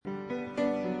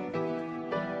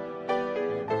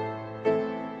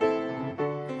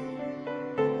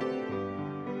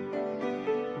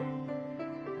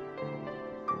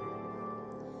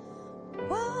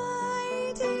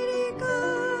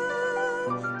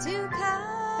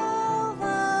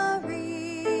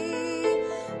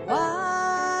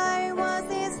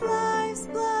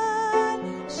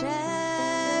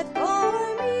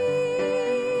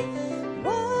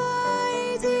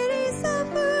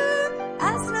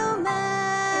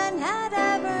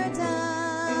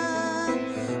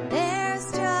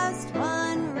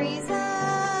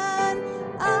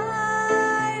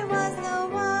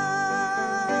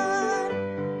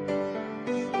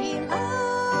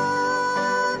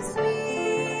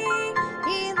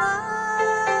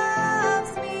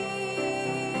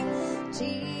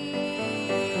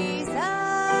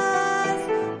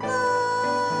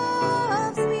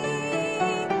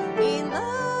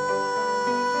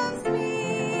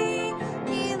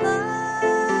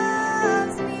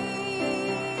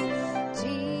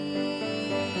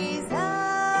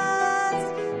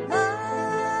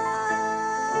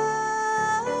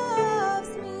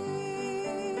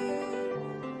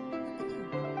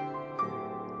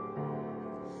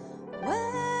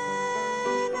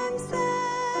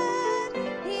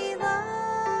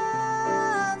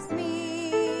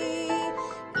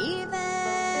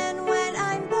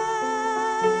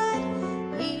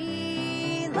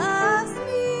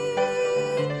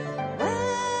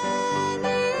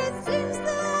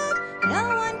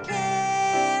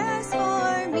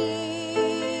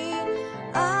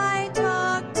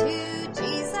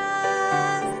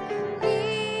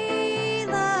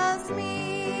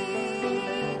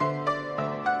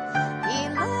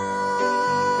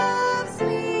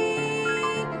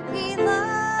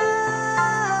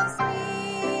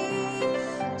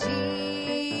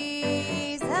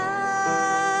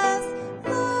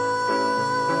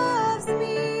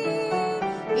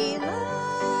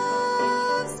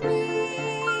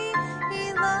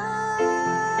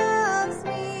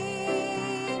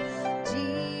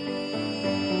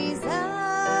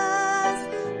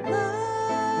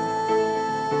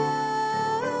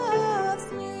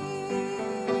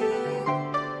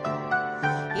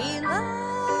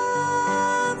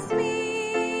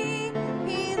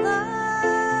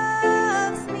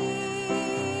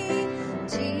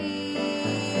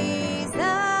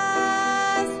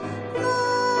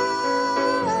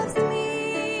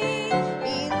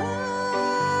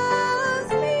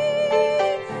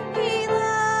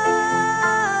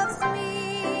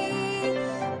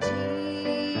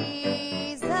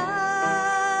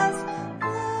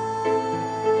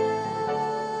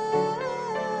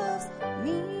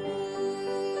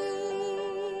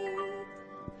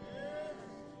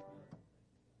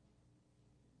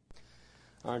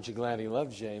Aren't you glad He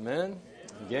loves you? Amen?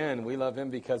 Again, we love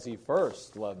Him because He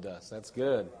first loved us. That's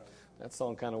good. That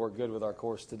song kind of worked good with our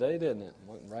course today, didn't it?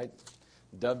 Went right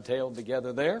dovetailed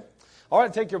together there. All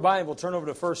right, take your Bible. Turn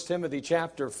over to 1 Timothy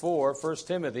chapter 4. 1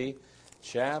 Timothy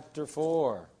chapter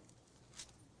 4.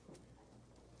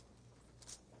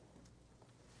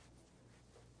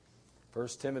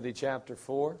 First Timothy chapter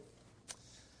 4.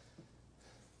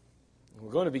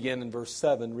 We're going to begin in verse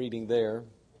 7, reading there.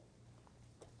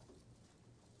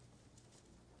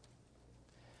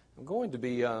 I'm going to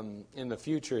be, in the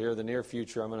future here, the near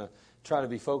future, I'm going to try to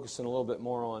be focusing a little bit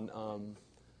more on,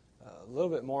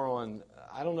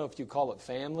 I don't know if you call it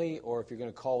family or if you're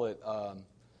going to call it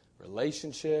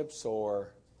relationships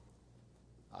or,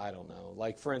 I don't know.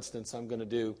 Like, for instance, I'm going to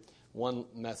do one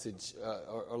message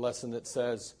or lesson that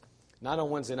says, not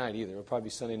on Wednesday night either, it'll probably be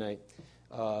Sunday night,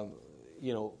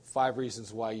 5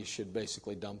 reasons why you should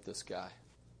basically dump this guy.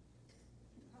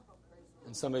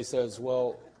 And somebody says,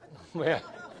 well, yeah.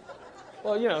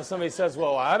 Well, somebody says,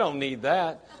 well, I don't need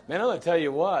that. Man, I'm going to tell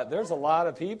you what, there's a lot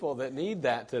of people that need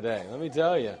that today. Let me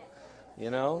tell you,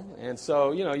 And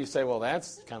so, you say, well,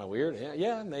 that's kind of weird.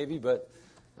 Yeah, maybe, but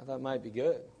I thought it might be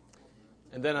good.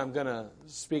 And then I'm going to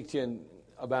speak to you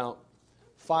about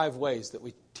 5 ways that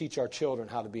we teach our children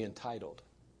how to be entitled.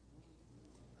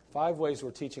 5 ways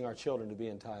we're teaching our children to be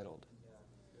entitled.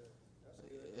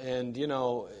 And,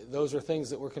 those are things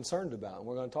that we're concerned about, and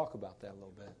we're going to talk about that a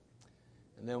little bit.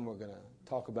 And then we're going to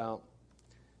talk about,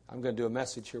 I'm going to do a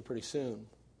message here pretty soon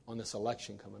on this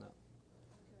election coming up.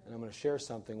 And I'm going to share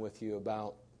something with you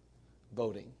about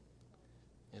voting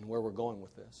and where we're going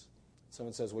with this.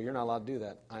 Someone says, well, you're not allowed to do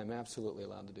that. I am absolutely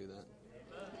allowed to do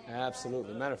that.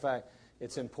 Absolutely. Matter of fact,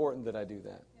 it's important that I do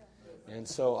that. And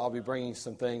so I'll be bringing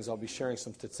some things. I'll be sharing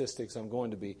some statistics. I'm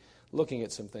going to be looking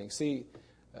at some things. See,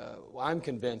 I'm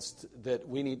convinced that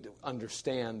we need to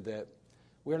understand that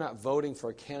we're not voting for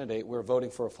a candidate, we're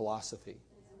voting for a philosophy.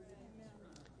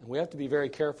 And we have to be very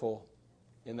careful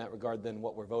in that regard then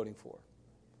what we're voting for,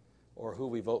 or who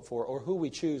we vote for, or who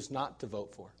we choose not to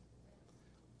vote for,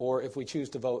 or if we choose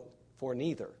to vote for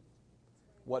neither,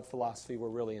 what philosophy we're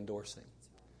really endorsing.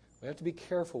 We have to be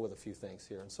careful with a few things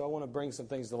here. And so I want to bring some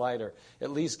things to light, or at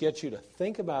least get you to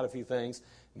think about a few things.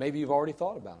 Maybe you've already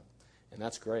thought about them, and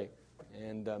that's great.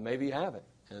 And maybe you haven't,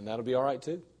 and that'll be all right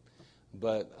too.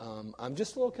 But I'm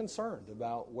just a little concerned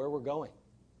about where we're going.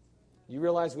 You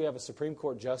realize we have a Supreme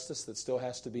Court justice that still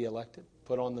has to be elected,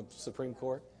 put on the Supreme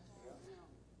Court?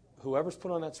 Whoever's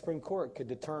put on that Supreme Court could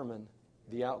determine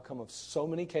the outcome of so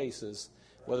many cases,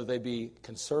 whether they be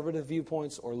conservative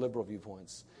viewpoints or liberal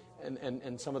viewpoints.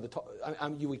 And some of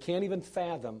we can't even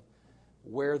fathom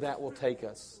where that will take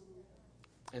us.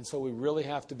 And so we really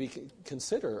have to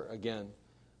consider, again,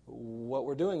 what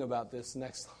we're doing about this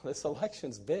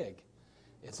election's big.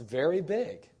 It's very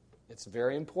big. It's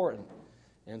very important.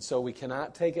 And so we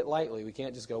cannot take it lightly. We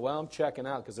can't just go, well, I'm checking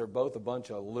out because they're both a bunch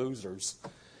of losers.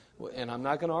 And I'm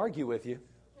not going to argue with you.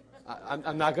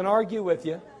 I'm not going to argue with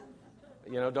you.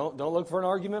 Don't look for an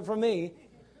argument from me.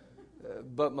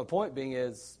 But my point being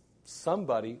is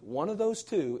somebody, one of those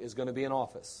two is going to be in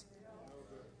office.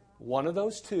 One of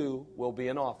those two will be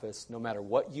in office no matter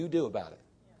what you do about it.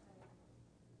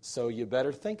 So you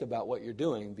better think about what you're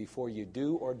doing before you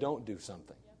do or don't do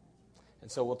something.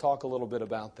 And so we'll talk a little bit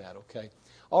about that, okay?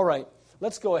 All right,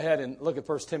 let's go ahead and look at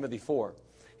 1 Timothy 4.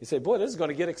 You say, boy, this is going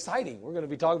to get exciting. We're going to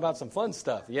be talking about some fun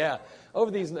stuff. Yeah, over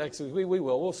these next weeks, we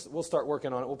will. We'll start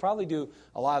working on it. We'll probably do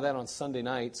a lot of that on Sunday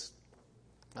nights,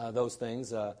 those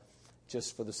things,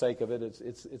 just for the sake of it.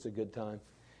 It's a good time.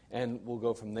 And we'll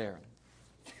go from there.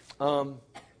 1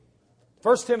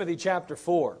 Timothy chapter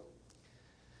 4.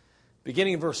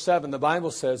 Beginning in verse 7, the Bible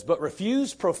says, but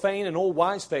refuse profane and old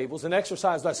wise fables, and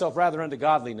exercise thyself rather unto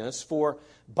godliness, for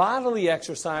bodily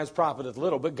exercise profiteth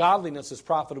little, but godliness is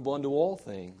profitable unto all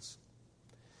things,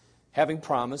 having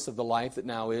promise of the life that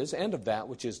now is, and of that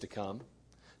which is to come.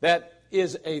 That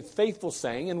is a faithful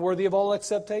saying, and worthy of all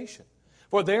acceptation.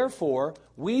 For therefore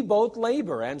we both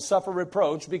labor and suffer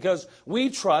reproach, because we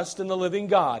trust in the living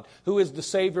God, who is the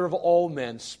Savior of all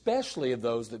men, especially of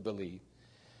those that believe.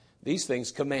 These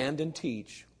things command and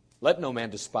teach. Let no man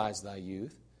despise thy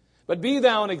youth. But be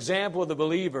thou an example of the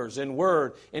believers in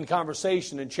word, in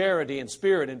conversation, in charity, in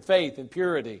spirit, in faith, in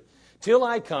purity. Till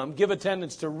I come, give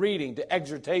attendance to reading, to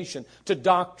exhortation, to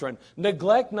doctrine.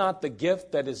 Neglect not the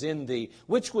gift that is in thee,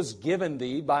 which was given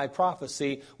thee by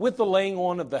prophecy, with the laying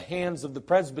on of the hands of the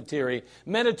presbytery.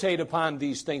 Meditate upon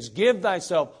these things. Give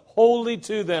thyself wholly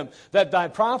to them, that thy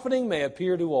profiting may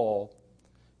appear to all.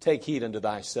 Take heed unto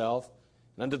thyself,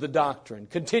 and unto the doctrine.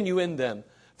 Continue in them.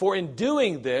 For in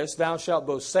doing this, thou shalt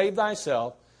both save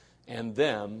thyself and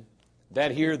them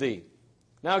that hear thee.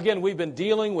 Now again, we've been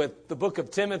dealing with the book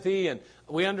of Timothy, and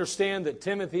we understand that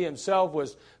Timothy himself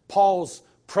was Paul's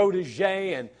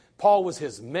protege, and Paul was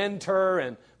his mentor.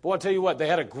 And boy, I'll tell you what, they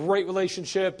had a great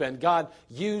relationship, and God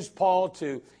used Paul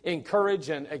to encourage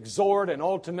and exhort and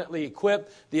ultimately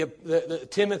equip the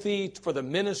Timothy for the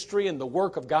ministry and the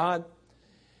work of God.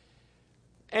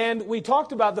 And we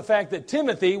talked about the fact that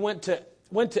Timothy went to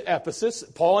Ephesus.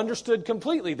 Paul understood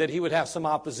completely that he would have some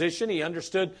opposition. He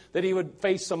understood that he would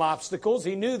face some obstacles.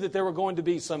 He knew that there were going to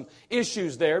be some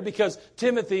issues there because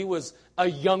Timothy was a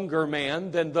younger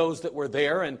man than those that were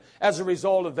there. And as a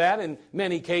result of that, in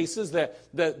many cases,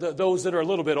 those that are a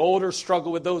little bit older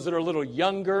struggle with those that are a little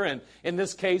younger. And in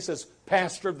this case, as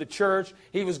pastor of the church,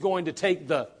 he was going to take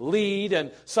the lead.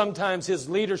 And sometimes his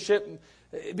leadership,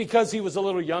 because he was a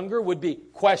little younger, would be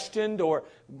questioned or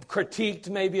critiqued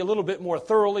maybe a little bit more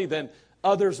thoroughly than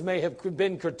others may have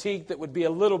been critiqued that would be a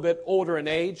little bit older in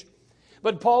age.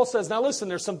 But Paul says, now listen,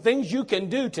 there's some things you can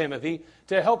do, Timothy,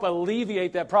 to help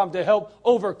alleviate that problem, to help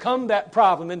overcome that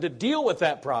problem and to deal with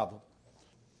that problem.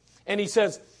 And he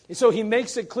says, so he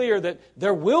makes it clear that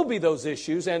there will be those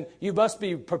issues and you must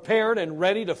be prepared and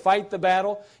ready to fight the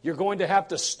battle. You're going to have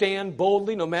to stand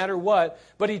boldly no matter what.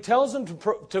 But he tells them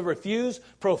to refuse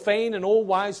profane and old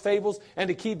wise fables and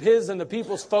to keep his and the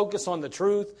people's focus on the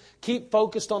truth. Keep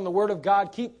focused on the Word of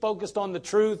God. Keep focused on the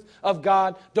truth of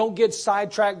God. Don't get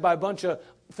sidetracked by a bunch of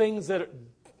things that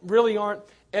really aren't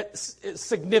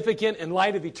significant in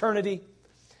light of eternity.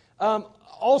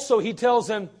 Also, he tells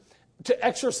them to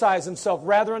exercise himself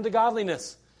rather unto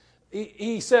godliness.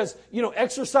 He says,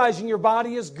 exercising your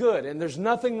body is good, and there's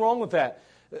nothing wrong with that.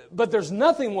 But there's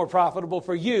nothing more profitable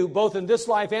for you, both in this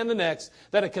life and the next,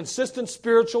 than a consistent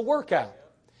spiritual workout.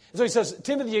 And so he says,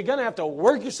 Timothy, you're going to have to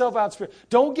work yourself out.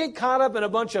 Don't get caught up in a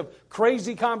bunch of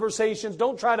crazy conversations.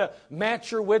 Don't try to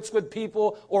match your wits with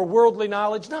people or worldly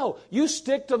knowledge. No, you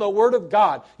stick to the Word of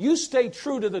God. You stay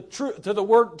true to the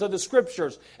Word, to the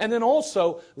Scriptures. And then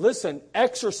also, listen,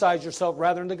 exercise yourself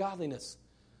rather than godliness.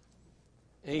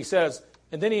 And he says,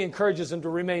 and then he encourages them to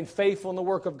remain faithful in the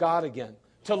work of God again,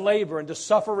 to labor and to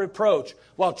suffer reproach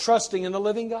while trusting in the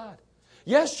living God.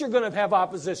 Yes, you're going to have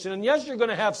opposition, and yes, you're going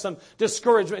to have some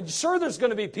discouragement. Sure, there's going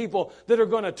to be people that are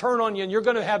going to turn on you, and you're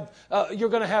going to have,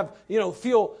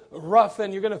 feel rough,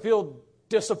 and you're going to feel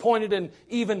disappointed and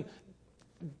even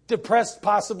depressed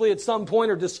possibly at some point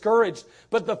or discouraged.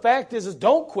 But the fact is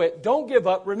don't quit, don't give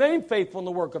up, remain faithful in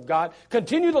the work of God,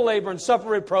 continue to labor and suffer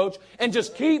reproach, and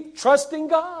just keep trusting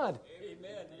God.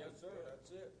 Amen. Yes, sir. That's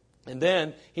it. And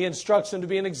then he instructs them to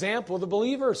be an example of the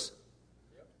believers.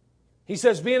 He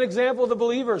says, be an example of the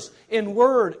believers in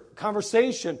word,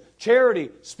 conversation, charity,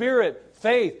 spirit,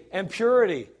 faith, and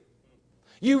purity.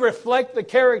 You reflect the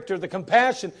character, the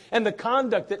compassion, and the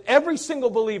conduct that every single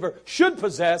believer should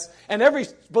possess and every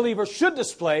believer should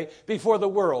display before the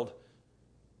world.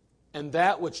 And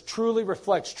that which truly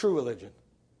reflects true religion.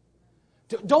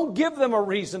 Don't give them a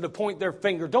reason to point their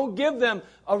finger. Don't give them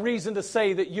a reason to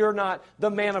say that you're not the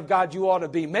man of God you ought to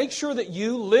be. Make sure that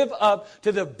you live up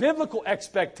to the biblical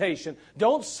expectation.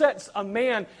 Don't set a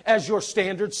man as your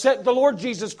standard. Set the Lord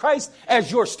Jesus Christ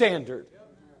as your standard.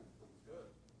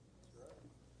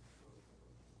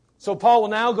 So Paul will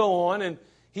now go on and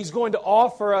he's going to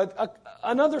offer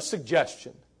another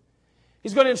suggestion.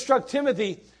 He's going to instruct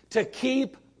Timothy to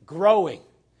keep growing.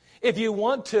 If you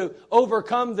want to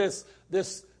overcome this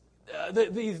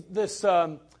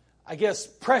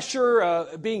pressure,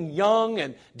 being young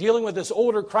and dealing with this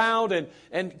older crowd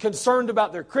and concerned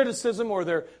about their criticism or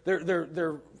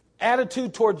their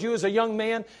attitude toward you as a young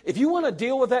man, if you want to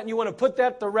deal with that and you want to put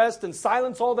that to rest and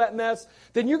silence all that mess,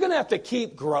 then you're going to have to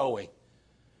keep growing.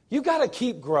 You've got to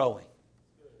keep growing.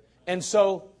 And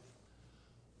so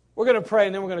we're going to pray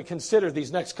and then we're going to consider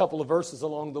these next couple of verses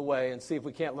along the way and see if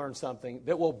we can't learn something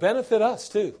that will benefit us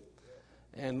too.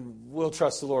 And we'll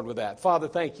trust the Lord with that. Father,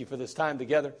 thank you for this time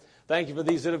together. Thank you for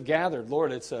these that have gathered.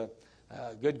 Lord, it's a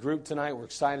good group tonight. We're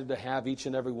excited to have each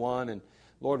and every one. And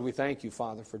Lord, we thank you,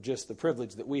 Father, for just the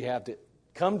privilege that we have to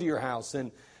come to your house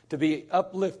and to be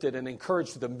uplifted and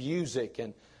encouraged with the music.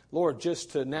 And Lord,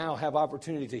 just to now have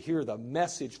opportunity to hear the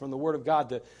message from the Word of God,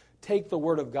 to take the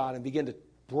Word of God and begin to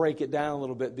break it down a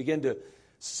little bit, begin to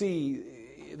see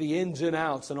the ins and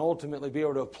outs, and ultimately be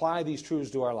able to apply these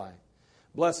truths to our life.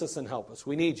 Bless us and help us.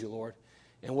 We need you, Lord,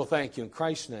 and we'll thank you in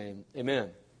Christ's name.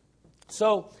 Amen.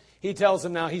 So he tells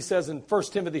them now, he says in 1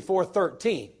 Timothy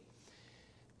 4:13,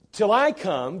 till I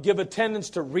come, give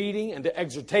attendance to reading and to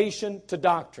exhortation, to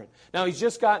doctrine. Now he's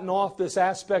just gotten off this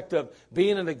aspect of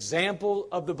being an example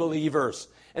of the believers.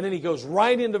 And then he goes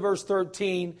right into verse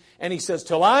 13 and he says,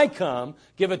 till I come,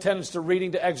 give attendance to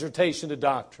reading, to exhortation, to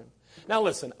doctrine. Now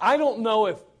listen, I don't know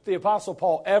if the Apostle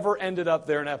Paul ever ended up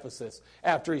there in Ephesus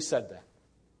after he said that.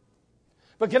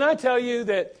 But can I tell you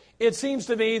that it seems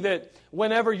to me that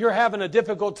whenever you're having a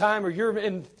difficult time or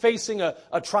you're facing a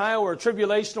trial or a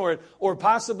tribulation or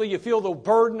possibly you feel the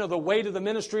burden or the weight of the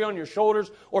ministry on your shoulders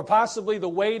or possibly the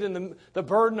weight and the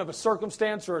burden of a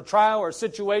circumstance or a trial or a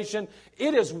situation,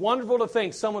 it is wonderful to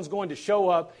think someone's going to show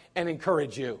up and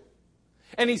encourage you.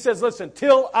 And he says, listen,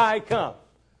 till I come.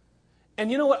 And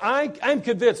you know what? I'm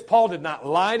convinced Paul did not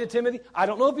lie to Timothy. I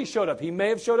don't know if he showed up. He may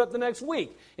have showed up the next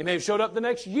week. He may have showed up the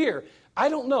next year. I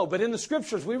don't know. But in the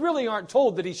Scriptures, we really aren't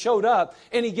told that he showed up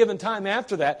any given time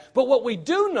after that. But what we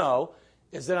do know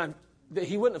is that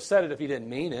he wouldn't have said it if he didn't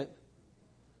mean it.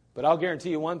 But I'll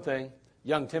guarantee you one thing.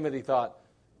 Young Timothy thought,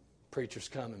 preacher's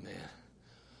coming,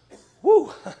 man.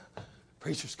 Woo!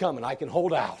 Preacher's coming. I can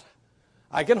hold out.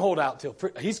 I can hold out till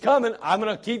he's coming. I'm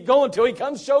going to keep going till he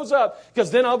shows up,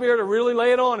 because then I'll be able to really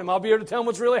lay it on him. I'll be able to tell him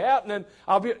what's really happening.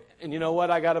 And you know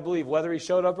what? I got to believe, whether he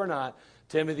showed up or not,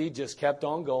 Timothy just kept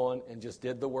on going and just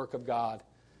did the work of God.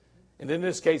 And in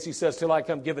this case, he says, till I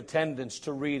come, give attendance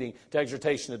to reading, to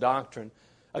exhortation, to doctrine.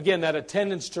 Again, that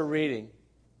attendance to reading.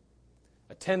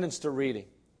 Attendance to reading.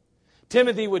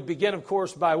 Timothy would begin, of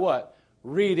course, by what?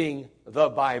 Reading the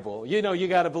Bible. You know, you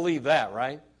got to believe that,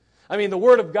 right? I mean, the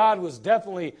Word of God was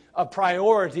definitely a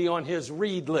priority on his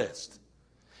read list.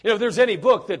 You know, if there's any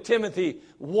book that Timothy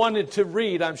wanted to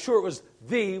read, I'm sure it was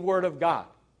the Word of God.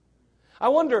 I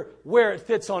wonder where it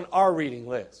fits on our reading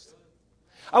list.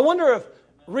 I wonder if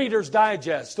Reader's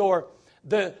Digest or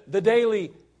the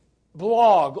daily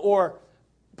blog or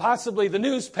possibly the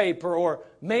newspaper or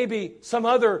maybe some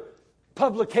other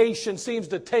publication seems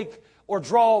to take or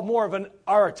draw more of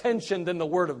our attention than the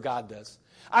Word of God does.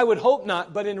 I would hope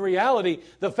not, but in reality,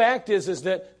 the fact is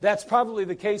that that's probably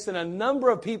the case in a number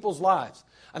of people's lives.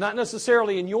 Not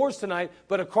necessarily in yours tonight,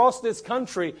 but across this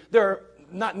country, there are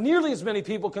not nearly as many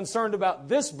people concerned about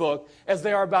this book as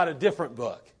they are about a different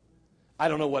book. I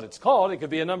don't know what it's called. It could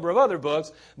be a number of other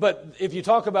books. But if you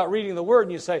talk about reading the Word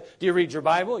and you say, do you read your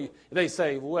Bible? They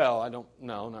say, well, I don't,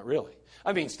 no, not really.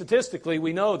 I mean, statistically,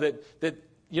 we know that in the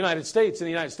United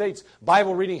States,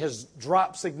 Bible reading has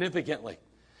dropped significantly.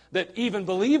 That even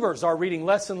believers are reading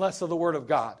less and less of the Word of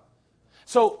God.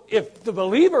 So if the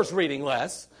believer's reading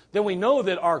less, then we know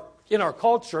that in our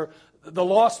culture, the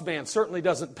lost man certainly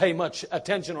doesn't pay much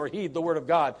attention or heed the Word of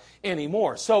God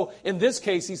anymore. So in this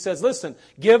case, he says, listen,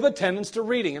 give attendance to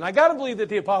reading. And I got to believe that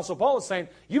the Apostle Paul is saying,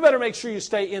 you better make sure you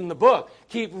stay in the book.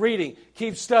 Keep reading,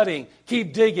 keep studying,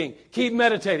 keep digging, keep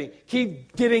meditating,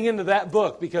 keep getting into that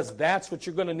book, because that's what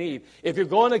you're going to need. If you're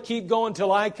going to keep going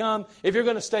till I come, if you're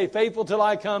going to stay faithful till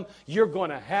I come, you're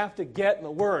going to have to get in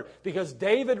the Word. Because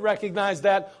David recognized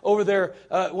that over there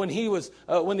when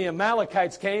the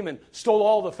Amalekites came and stole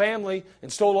all the family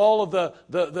and stole all of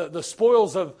the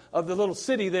spoils of the little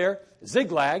city there,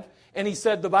 Ziklag. And he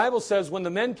said, the Bible says when the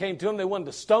men came to him, they wanted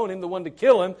to stone him, they wanted to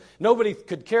kill him. Nobody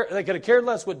could care. They could have cared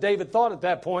less what David thought at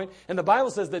that point. And the Bible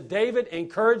says that David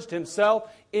encouraged himself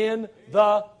in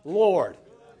the Lord.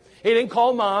 He didn't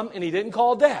call mom and he didn't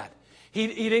call dad. He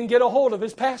didn't get a hold of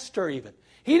his pastor even.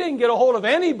 He didn't get a hold of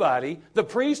anybody, the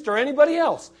priest or anybody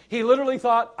else. He literally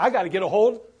thought, I got to get a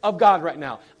hold of God right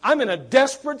now. I'm in a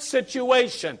desperate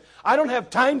situation. I don't have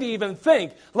time to even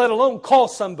think, let alone call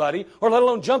somebody, or let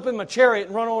alone jump in my chariot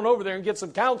and run on over there and get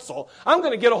some counsel. I'm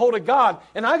going to get a hold of God,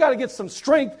 and I got to get some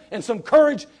strength and some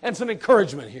courage and some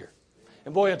encouragement here.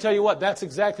 And boy, I tell you what, that's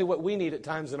exactly what we need at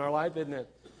times in our life, isn't it?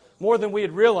 More than we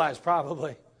had realized,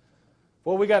 probably.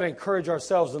 Well, we got to encourage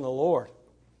ourselves in the Lord.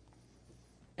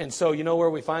 And so, you know where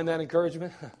we find that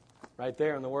encouragement? Right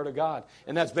there in the Word of God.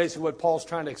 And that's basically what Paul's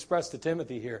trying to express to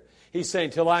Timothy here. He's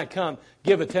saying, till I come,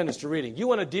 give attendance to reading. You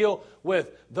want to deal with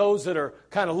those that are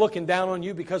kind of looking down on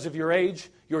you because of your age,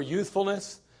 your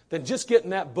youthfulness? Then just get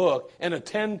in that book and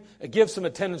give some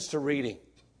attendance to reading.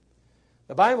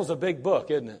 The Bible's a big book,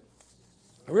 isn't it?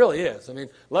 It really is. I mean,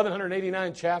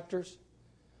 1,189 chapters,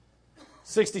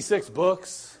 66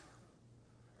 books.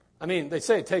 I mean, they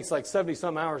say it takes like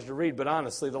 70-some hours to read, but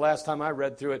honestly, the last time I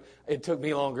read through it, it took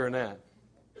me longer than that.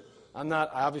 I'm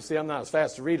not as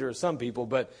fast a reader as some people,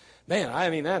 but man,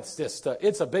 I mean, that's just,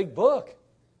 it's a big book.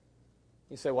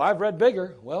 You say, well, I've read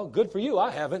bigger. Well, good for you. I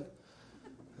haven't.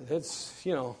 It's,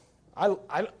 you know,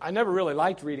 I never really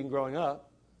liked reading growing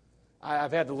up.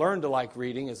 I've had to learn to like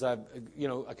reading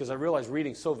because I realize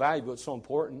reading's so valuable, it's so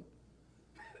important.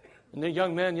 And then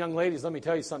young men, young ladies, let me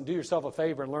tell you something. Do yourself a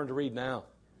favor and learn to read now.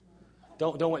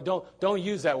 Don't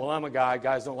use that. Well, I'm a guy.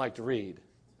 Guys don't like to read.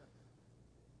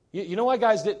 You know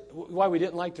why we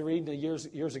didn't like to read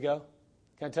years ago?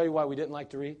 Can I tell you why we didn't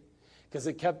like to read? Because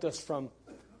it kept us from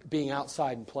being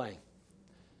outside and playing.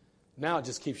 Now it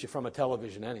just keeps you from a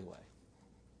television anyway.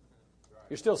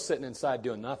 You're still sitting inside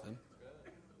doing nothing.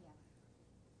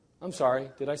 I'm sorry.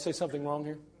 Did I say something wrong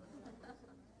here?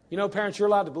 You know, parents, you're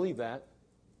allowed to believe that.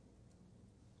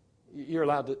 You're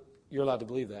allowed to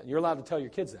believe that. You're allowed to tell your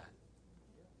kids that.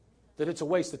 That it's a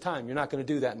waste of time. You're not going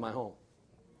to do that in my home.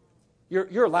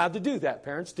 You're allowed to do that,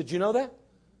 parents. Did you know that?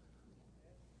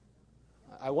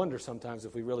 I wonder sometimes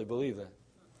if we really believe that.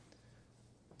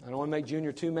 I don't want to make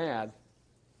Junior too mad.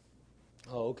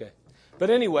 Oh, okay. But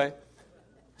anyway,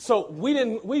 so we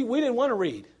didn't want to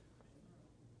read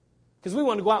because we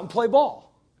wanted to go out and play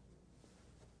ball.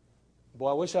 Boy,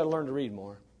 I wish I'd learned to read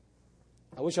more.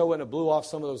 I wish I wouldn't have blew off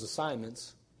some of those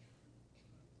assignments.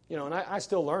 You know, and I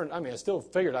still learned. I mean, I still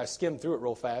figured I skimmed through it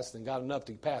real fast and got enough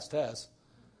to pass tests.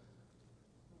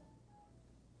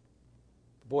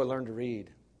 Boy, learn to read.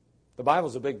 The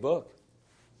Bible's a big book,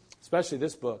 especially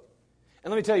this book.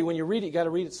 And let me tell you, when you read it, you got to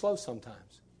read it slow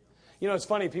sometimes. You know, it's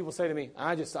funny. People say to me,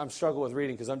 I'm struggling with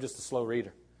reading because I'm just a slow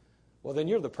reader. Well, then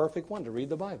you're the perfect one to read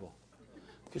the Bible.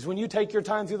 Because when you take your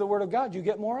time through the Word of God, you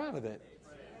get more out of it.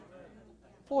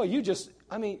 Boy, you just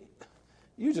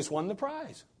won the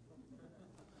prize.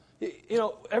 You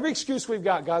know, every excuse we've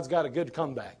got, God's got a good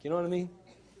comeback. You know what I mean?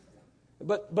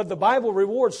 But the Bible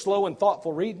rewards slow and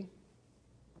thoughtful reading.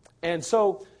 And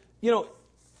so, you know,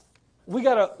 we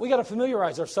gotta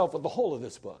familiarize ourselves with the whole of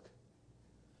this book.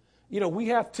 You know, we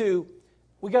got to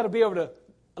be able to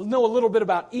know a little bit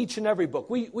about each and every book.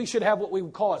 We should have what we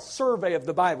would call a survey of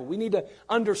the Bible. We need to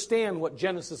understand what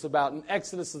Genesis is about and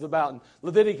Exodus is about and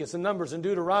Leviticus and Numbers and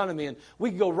Deuteronomy. And we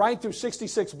can go right through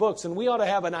 66 books and we ought to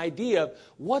have an idea of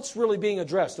what's really being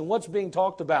addressed and what's being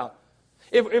talked about.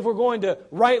 If we're going to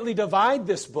rightly divide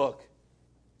this book,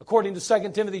 according to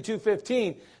 2 Timothy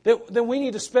 2:15, then we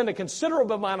need to spend a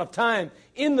considerable amount of time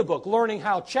in the book learning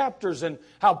how chapters and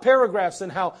how paragraphs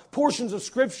and how portions of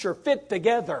Scripture fit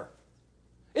together.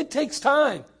 It takes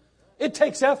time. It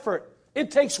takes effort. It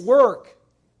takes work.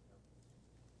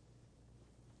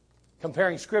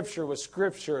 Comparing Scripture with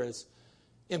Scripture is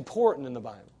important in the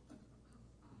Bible.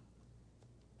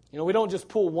 You know, we don't just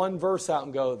pull one verse out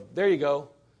and go, there you go,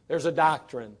 there's a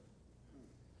doctrine.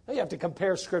 No, you have to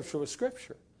compare Scripture with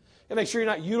Scripture. And make sure you're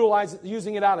not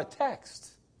using it out of text.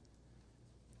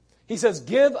 He says,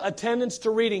 give attendance to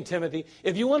reading, Timothy.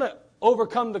 If you want to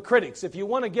overcome the critics, if you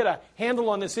want to get a handle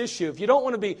on this issue, if you don't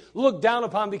want to be looked down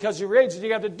upon because of your age,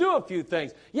 you have to do a few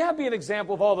things. You have to be an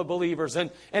example of all the believers and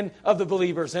of the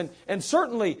believers. And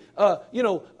certainly,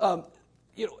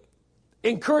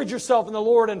 encourage yourself in the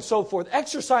Lord and so forth.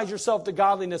 Exercise yourself to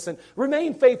godliness and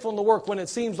remain faithful in the work when it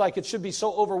seems like it should be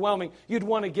so overwhelming you'd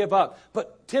want to give up.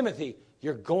 But Timothy,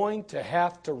 you're going to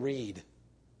have to read.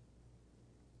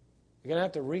 You're going to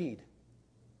have to read.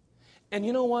 And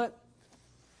you know what?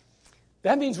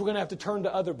 That means we're going to have to turn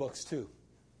to other books too.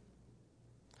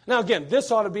 Now again, this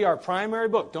ought to be our primary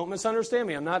book. Don't misunderstand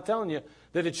me. I'm not telling you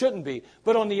that it shouldn't be.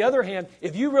 But on the other hand,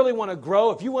 if you really want to grow,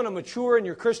 if you want to mature in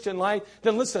your Christian life,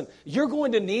 then listen, you're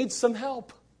going to need some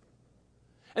help.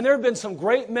 And there have been some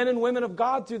great men and women of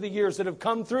God through the years that have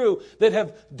come through that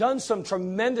have done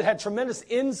had tremendous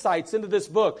insights into this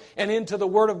book and into the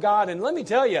Word of God. And let me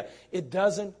tell you, it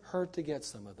doesn't hurt to get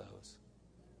some of those.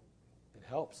 It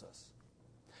helps us.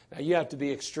 Now, you have to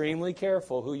be extremely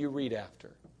careful who you read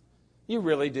after. You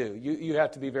really do. You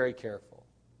have to be very careful.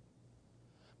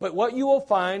 But what you will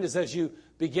find is as you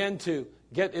begin to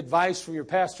get advice from your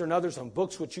pastor and others on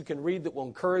books which you can read that will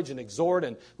encourage and exhort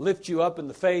and lift you up in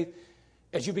the faith,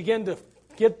 as you begin to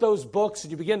get those books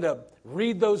and you begin to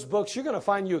read those books, you're going to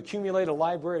find you accumulate a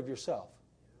library of yourself,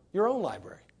 your own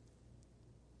library.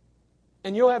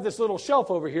 And you'll have this little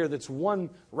shelf over here that's one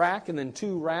rack and then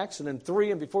two racks and then three,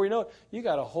 and before you know it, you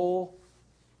got a whole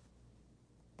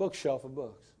bookshelf of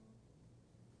books.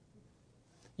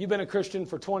 You've been a Christian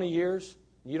for 20 years,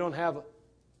 you don't have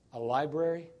a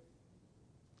library,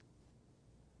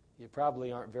 you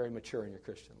probably aren't very mature in your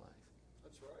Christian life.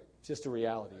 That's right. It's just a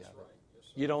reality That's of it. Right.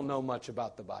 Yes, you don't know much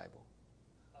about the Bible.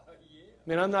 Yeah. I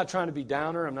mean, I'm not trying to be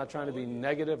downer. I'm not trying to be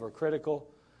negative or critical.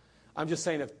 I'm just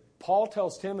saying if Paul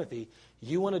tells Timothy,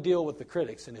 you want to deal with the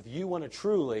critics, and if you want to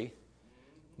truly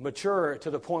mature to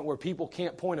the point where people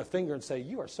can't point a finger and say,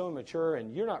 you are so immature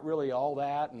and you're not really all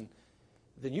that, and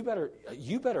then you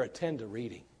better attend to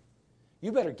reading.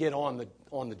 You better get on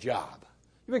the job.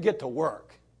 You better get to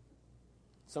work.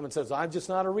 Someone says, I'm just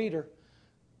not a reader.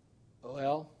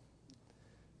 Well,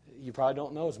 you probably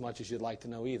don't know as much as you'd like to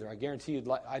know either. I guarantee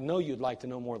I know you'd like to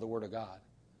know more of the Word of God.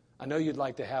 I know you'd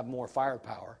like to have more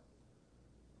firepower.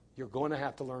 You're going to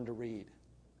have to learn to read.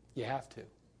 You have to.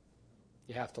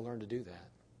 You have to learn to do that.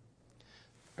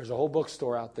 There's a whole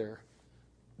bookstore out there.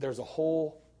 There's a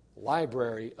whole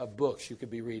library of books you could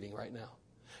be reading right now.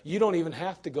 You don't even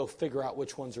have to go figure out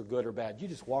which ones are good or bad. You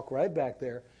just walk right back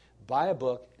there, buy a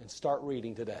book, and start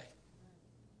reading today.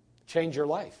 Change your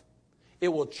life. It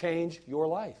will change your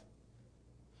life.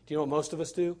 Do you know what most of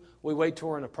us do? We wait till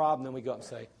we're in a problem, then we go up and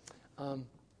say, do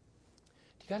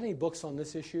you got any books on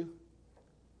this issue?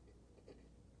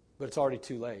 But it's already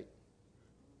too late.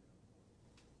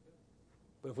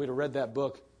 But if we'd have read that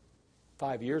book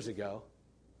 5 years ago,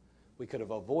 we could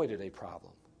have avoided a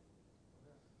problem.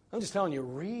 I'm just telling you,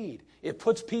 read. It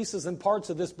puts pieces and parts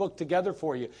of this book together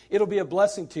for you. It'll be a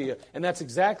blessing to you. And that's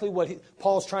exactly what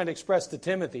Paul's trying to express to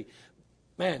Timothy.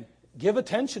 Man, give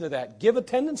attention to that. Give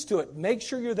attendance to it. Make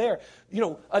sure you're there. You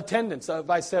know, attendance. If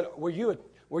I said, were you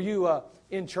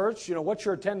in church? You know, what's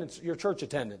your attendance, your church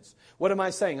attendance? What am I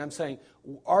saying? I'm saying,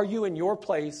 are you in your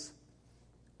place,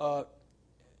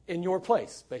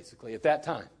 basically, at that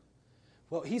time?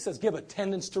 Well, he says, give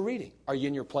attendance to reading. Are you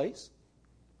in your place?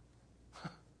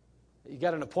 You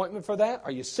got an appointment for that?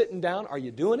 Are you sitting down? Are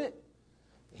you doing it?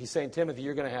 He's saying, Timothy,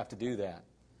 you're going to have to do that.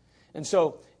 And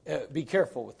so, be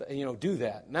careful with that. Do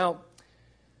that. Now,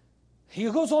 he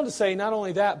goes on to say not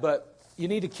only that, but you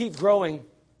need to keep growing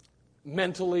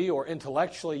mentally or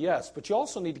intellectually, yes, but you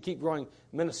also need to keep growing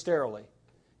ministerially.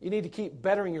 You need to keep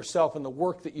bettering yourself in the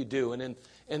work that you do and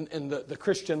in the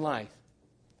Christian life.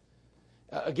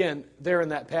 Again, there in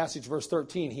that passage, verse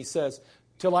 13, he says,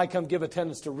 till I come give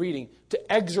attendance to reading,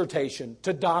 to exhortation,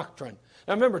 to doctrine.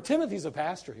 Now remember, Timothy's a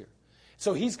pastor here.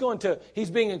 So he's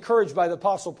being encouraged by the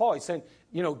Apostle Paul. He's saying,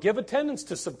 give attendance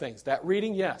to some things. That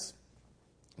reading, yes.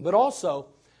 But also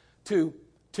to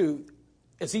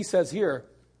as he says here,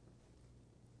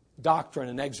 doctrine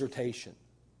and exhortation.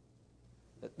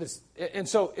 And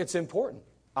so it's important,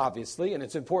 obviously, and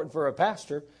it's important for a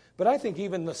pastor. But I think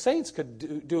even the saints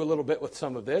could do a little bit with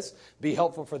some of this, be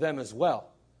helpful for them as well.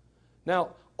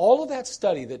 Now, all of that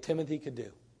study that Timothy could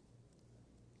do,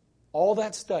 all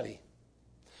that study,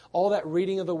 all that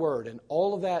reading of the Word, and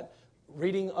all of that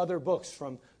reading other books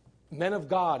from men of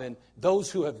God and those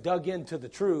who have dug into the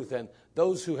truth and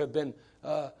those who have been,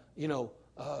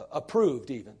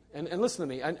 approved even. And listen to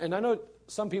me, and I know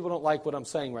some people don't like what I'm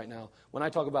saying right now when I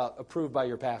talk about approved by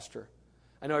your pastor.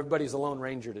 I know everybody's a lone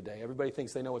ranger today. Everybody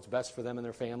thinks they know what's best for them and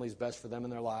their families, best for them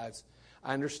in their lives.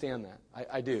 I understand that.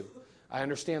 I do. I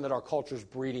understand that our culture's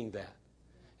breeding that.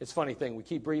 It's a funny thing. We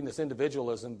keep breeding this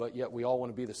individualism, but yet we all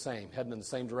want to be the same, heading in the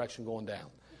same direction, going down.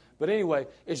 But anyway,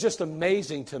 it's just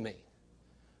amazing to me.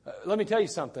 Let me tell you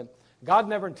something. God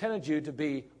never intended you to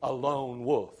be a lone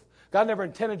wolf. God never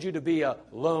intended you to be a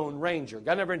lone ranger.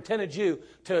 God never intended you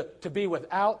to be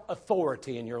without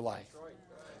authority in your life.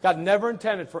 God never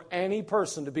intended for any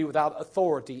person to be without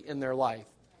authority in their life.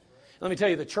 Let me tell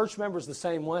you, the church member is the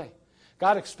same way.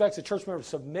 God expects a church member to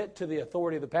submit to the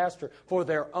authority of the pastor for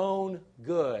their own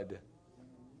good.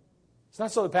 It's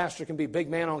not so the pastor can be big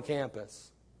man on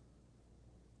campus.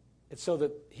 It's so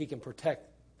that he can protect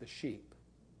the sheep.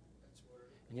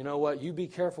 And you know what? You be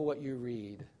careful what you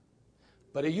read.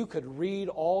 But you could read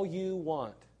all you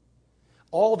want.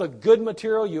 All the good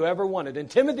material you ever wanted. And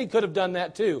Timothy could have done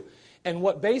that too. And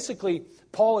what basically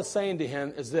Paul is saying to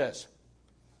him is this.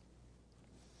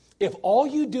 If all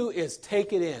you do is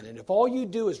take it in, and if all you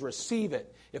do is receive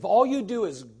it, if all you do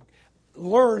is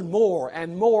learn more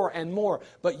and more and more,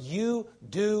 but you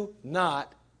do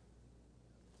not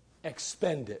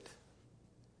expend it,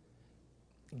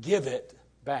 give it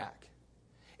back.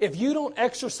 If you don't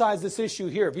exercise this issue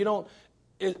here, if you don't,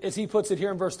 as he puts it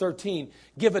here in verse 13,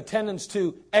 give attendance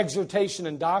to exhortation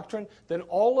and doctrine, then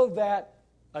all of that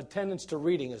attendance to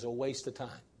reading is a waste of time.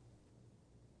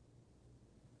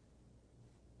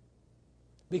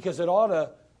 Because it ought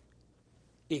to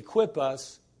equip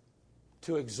us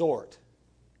to exhort.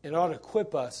 It ought to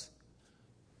equip us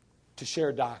to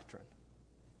share doctrine.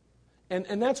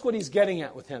 And that's what he's getting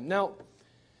at with him. Now,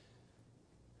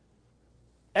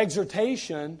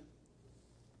 exhortation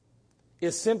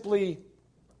is simply,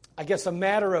 I guess, a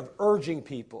matter of urging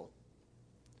people.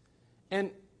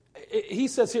 And he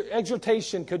says here,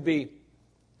 exhortation could be,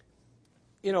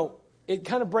 it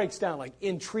kind of breaks down like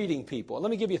entreating people.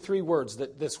 Let me give you 3 words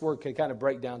that this word can kind of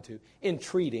break down to.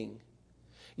 Entreating.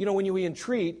 When we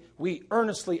entreat, we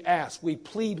earnestly ask, we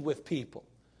plead with people.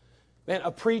 Man,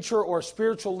 a preacher or a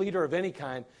spiritual leader of any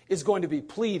kind is going to be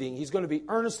pleading. He's going to be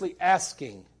earnestly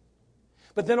asking.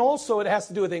 But then also it has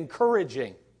to do with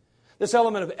encouraging. This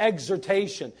element of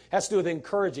exhortation has to do with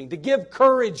encouraging, to give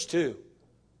courage to.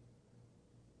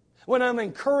 When I'm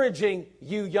encouraging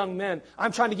you young men,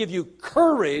 I'm trying to give you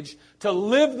courage to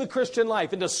live the Christian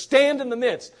life and to stand in the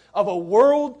midst of a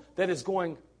world that is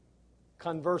going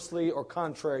conversely or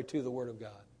contrary to the Word of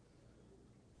God.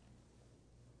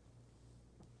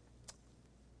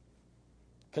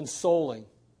 consoling,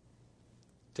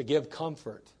 to give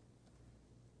comfort.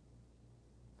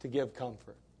 To give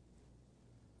comfort.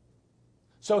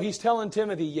 So he's telling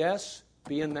Timothy, yes,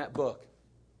 be in that book.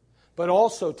 But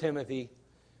also, Timothy,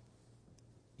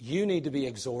 you need to be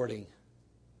exhorting.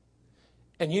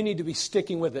 And you need to be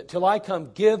sticking with it. Till I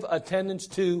come, give attendance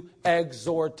to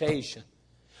exhortation.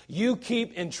 You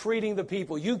keep entreating the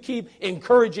people. You keep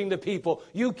encouraging the people.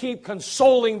 You keep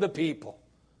consoling the people.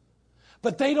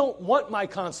 But they don't want my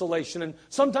consolation, and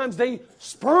sometimes they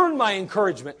spurn my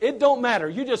encouragement. It don't matter.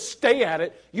 You just stay at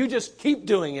it. You just keep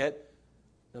doing it.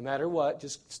 No matter what,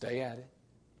 just stay at it.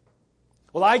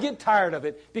 Well, I get tired of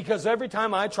it because every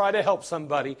time I try to help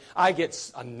somebody, I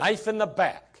get a knife in the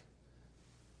back.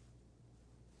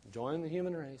 Join the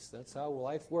human race. That's how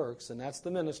life works, and that's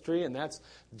the ministry, and that's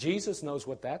Jesus knows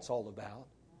what that's all about.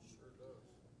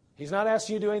 He's not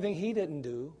asking you to do anything He didn't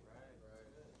do.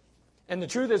 And the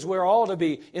truth is we're all to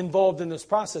be involved in this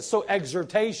process. So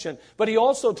exhortation. But he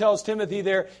also tells Timothy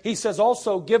there, he says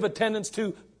also give attendance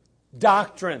to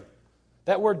doctrine.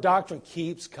 That word doctrine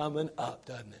keeps coming up,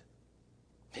 doesn't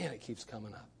it? Man, it keeps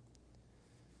coming up.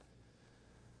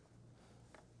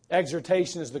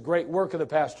 Exhortation is the great work of the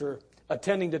pastor.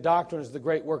 Attending to doctrine is the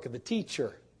great work of the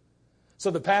teacher. So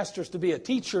the pastor's to be a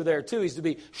teacher there too. He's to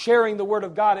be sharing the Word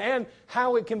of God and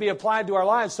how it can be applied to our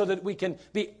lives so that we can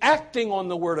be acting on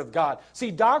the Word of God. See,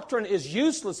 doctrine is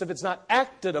useless if it's not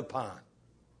acted upon.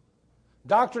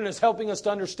 Doctrine is helping us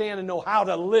to understand and know how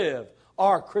to live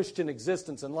our Christian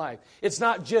existence in life. It's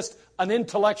not just an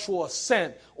intellectual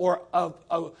assent or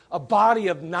a body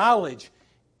of knowledge.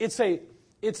 It's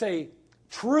a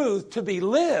truth to be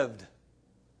lived,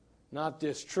 not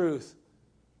just truth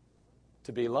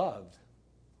to be loved.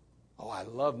 Oh, I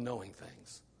love knowing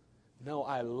things. No,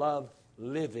 I love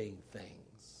living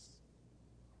things.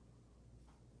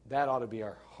 That ought to be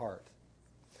our heart.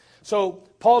 So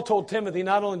Paul told Timothy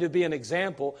not only to be an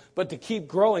example, but to keep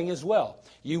growing as well.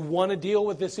 You want to deal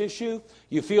with this issue?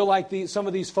 You feel like some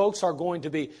of these folks are going to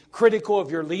be critical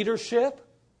of your leadership?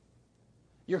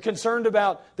 You're concerned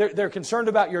about, they're concerned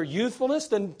about your youthfulness?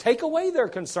 Then take away their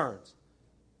concerns.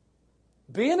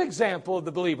 Be an example of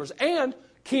the believers and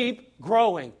keep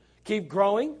growing. Keep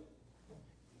growing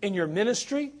in your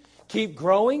ministry. Keep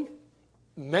growing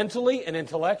mentally and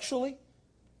intellectually.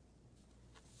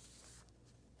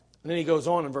 And then he goes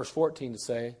on in verse 14 to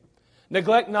say,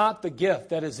 neglect not the gift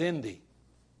that is in thee,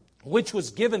 which was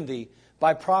given thee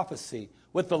by prophecy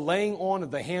with the laying on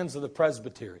of the hands of the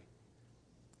presbytery.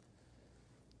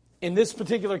 In this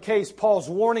particular case, Paul's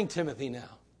warning Timothy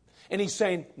now. And he's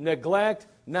saying, neglect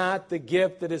not the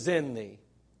gift that is in thee.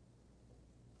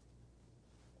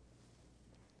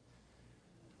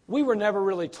 We were never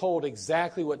really told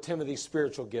exactly what Timothy's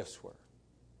spiritual gifts were.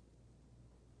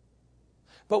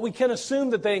 But we can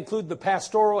assume that they include the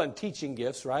pastoral and teaching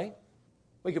gifts, right?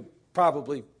 We could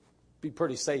probably be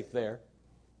pretty safe there.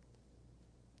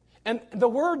 And the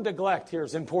word neglect here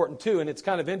is important too, and it's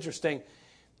kind of interesting.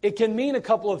 It can mean a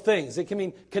couple of things. It can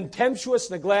mean contemptuous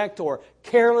neglect or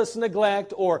careless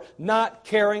neglect or not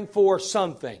caring for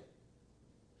something.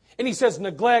 And he says,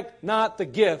 neglect not the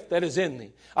gift that is in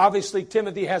thee. Obviously,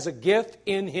 Timothy has a gift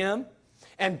in him.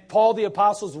 And Paul the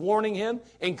Apostle is warning him,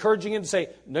 encouraging him to say,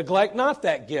 neglect not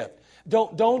that gift.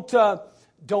 Don't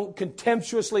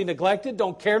contemptuously neglect it.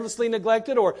 Don't carelessly neglect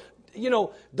it. Or,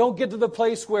 don't get to the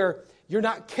place where you're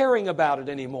not caring about it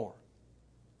anymore.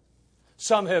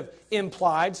 Some have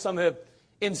implied, some have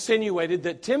insinuated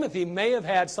that Timothy may have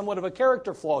had somewhat of a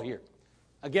character flaw here.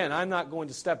 Again, I'm not going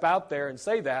to step out there and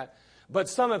say that. But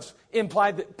some have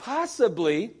implied that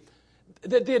possibly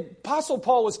that the Apostle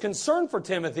Paul was concerned for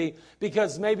Timothy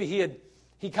because maybe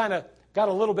he kind of got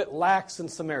a little bit lax in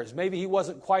some areas. Maybe he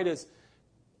wasn't quite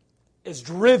as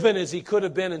driven as he could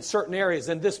have been in certain areas,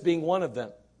 and this being one of them.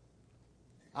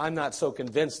 I'm not so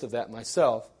convinced of that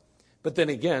myself. But then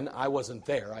again, I wasn't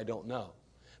there. I don't know.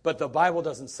 But the Bible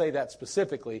doesn't say that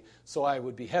specifically, so I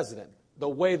would be hesitant. The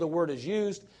way the word is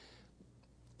used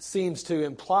seems to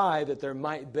imply that there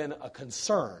might have been a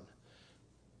concern.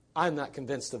 I'm not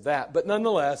convinced of that. But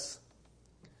nonetheless,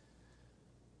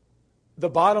 the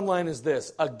bottom line is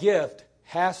this. A gift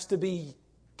has to be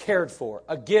cared for.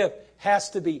 A gift has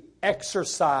to be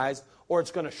exercised or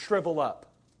it's going to shrivel up.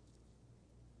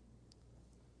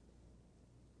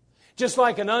 Just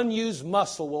like an unused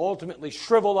muscle will ultimately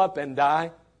shrivel up and die,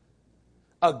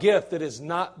 a gift that is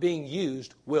not being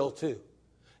used will too.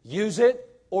 Use it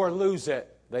or lose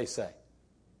it, they say.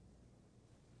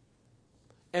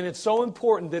 And it's so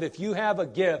important that if you have a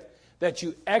gift, that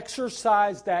you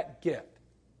exercise that gift.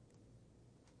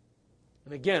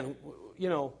 And again,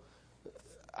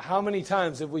 how many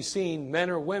times have we seen men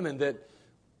or women that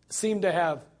seem to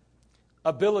have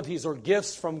abilities or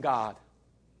gifts from God,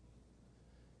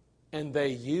 and they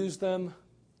use them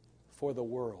for the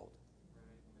world.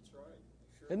 That's right.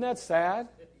 Sure. Isn't that sad?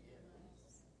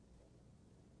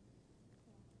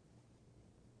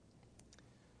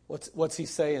 What's he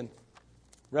saying?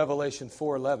 Revelation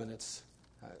 4:11.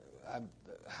 I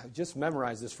just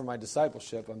memorized this for my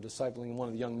discipleship. I'm discipling one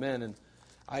of the young men, and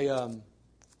I don't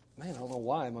know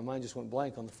why my mind just went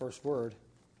blank on the first word.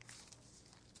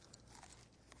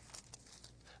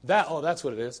 That's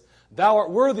what it is. Thou art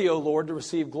worthy, O Lord, to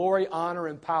receive glory, honor,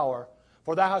 and power,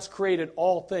 for thou hast created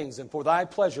all things, and for thy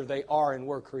pleasure they are and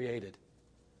were created.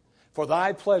 For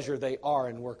thy pleasure they are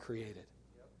and were created.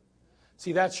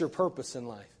 See, that's your purpose in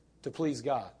life, to please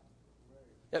God.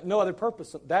 No other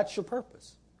purpose. That's your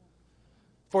purpose.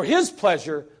 For His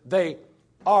pleasure they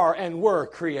are and were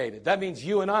created. That means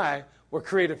you and I were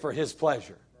created for His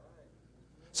pleasure.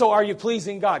 So are you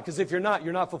pleasing God? Because if you're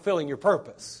not fulfilling your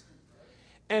purpose.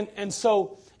 And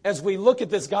so as we look at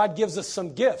this, God gives us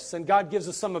some gifts and God gives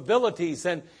us some abilities.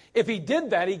 And if He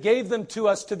did that, He gave them to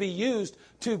us to be used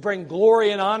to bring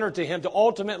glory and honor to Him, to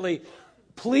ultimately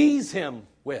please Him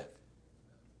with.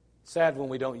 Sad when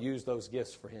we don't use those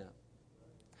gifts for Him.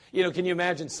 You know, can you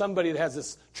imagine somebody that has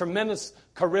this tremendous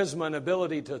charisma and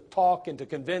ability to talk and to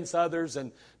convince others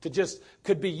and to just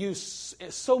could be used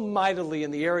so mightily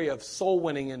in the area of soul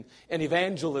winning and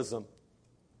evangelism,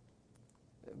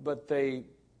 but they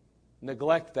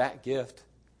neglect that gift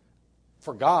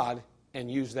for God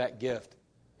and use that gift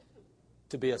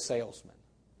to be a salesman.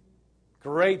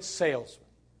 Great salesman.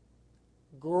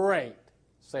 Great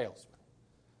salesman.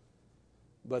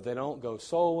 But they don't go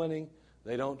soul winning.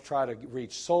 They don't try to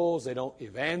reach souls. They don't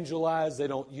evangelize. They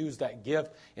don't use that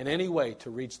gift in any way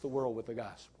to reach the world with the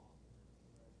gospel.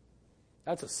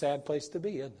 That's a sad place to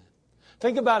be, isn't it?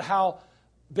 Think about how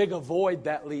big a void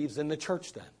that leaves in the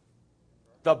church then.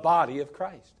 The body of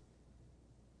Christ.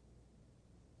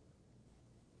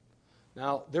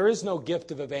 Now, there is no gift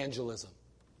of evangelism.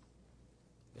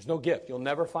 There's no gift. You'll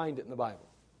never find it in the Bible.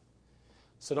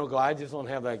 So don't go, I just don't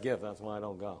have that gift. That's why I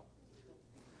don't go.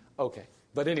 Okay.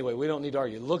 But anyway, we don't need to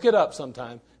argue. Look it up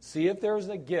sometime. See if there's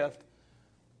a gift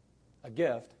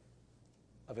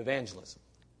of evangelism.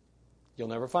 You'll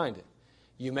never find it.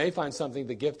 You may find something,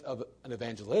 the gift of an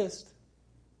evangelist.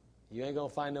 You ain't going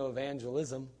to find no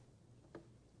evangelism.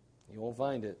 You won't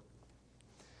find it.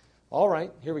 All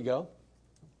right, here we go.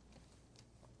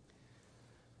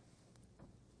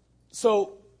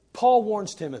 So, Paul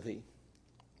warns Timothy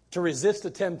to resist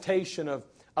the temptation of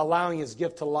allowing his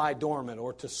gift to lie dormant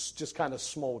or to just kind of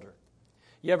smolder.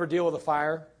 You ever deal with a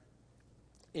fire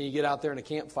and you get out there in a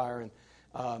campfire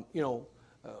and,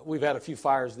 we've had a few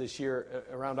fires this year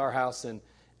around our house and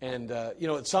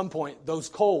at some point those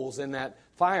coals in that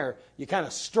fire, you kind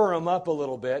of stir them up a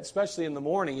little bit, especially in the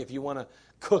morning if you want to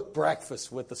cook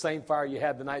breakfast with the same fire you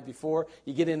had the night before.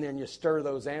 You get in there and you stir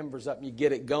those embers up and you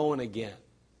get it going again.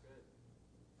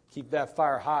 Keep that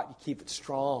fire hot, you keep it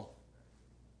strong.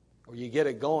 Or you get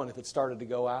it going if it started to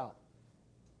go out.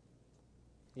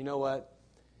 You know what?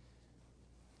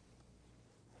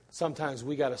 Sometimes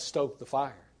we got to stoke the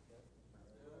fire.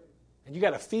 And you got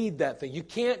to feed that thing. You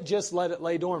can't just let it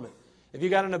lay dormant. If you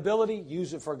got an ability,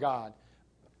 use it for God.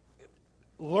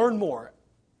 Learn more.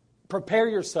 Prepare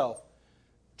yourself.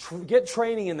 Get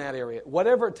training in that area.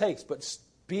 Whatever it takes, but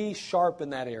be sharp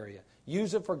in that area.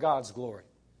 Use it for God's glory.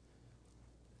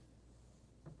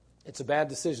 It's a bad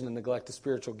decision to neglect a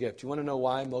spiritual gift. You want to know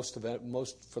why? You want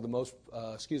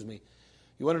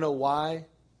to know why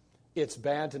it's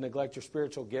bad to neglect your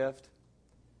spiritual gift?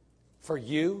 For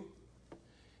you,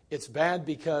 it's bad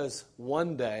because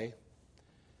one day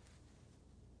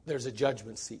there's a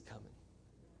judgment seat coming.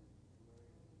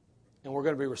 And we're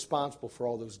going to be responsible for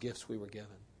all those gifts we were given.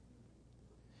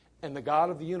 And the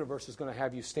God of the universe is going to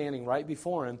have you standing right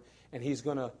before Him, and He's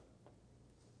going to...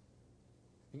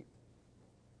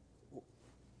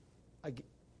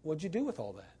 What'd you do with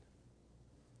all that?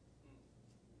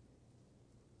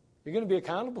 You're going to be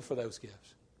accountable for those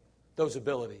gifts, those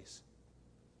abilities.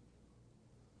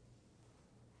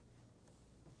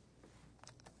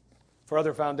 For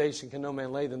other foundation can no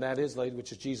man lay than that is laid,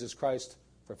 which is Jesus Christ.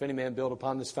 For if any man build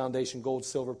upon this foundation gold,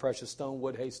 silver, precious stone,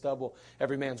 wood, hay, stubble,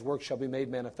 every man's work shall be made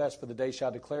manifest, for the day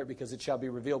shall declare it, because it shall be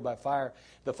revealed by fire.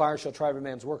 The fire shall try every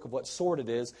man's work of what sort it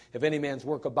is. If any man's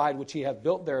work abide which he hath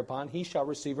built thereupon, he shall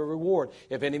receive a reward.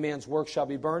 If any man's work shall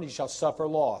be burned, he shall suffer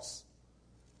loss.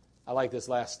 I like this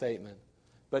last statement.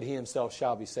 But he himself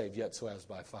shall be saved, yet so as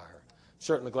by fire.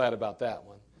 Certainly glad about that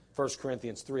one. 1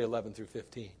 Corinthians 3:11 through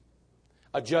 15.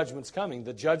 A judgment's coming,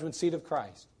 the judgment seat of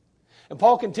Christ. And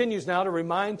Paul continues now to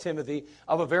remind Timothy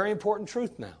of a very important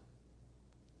truth now.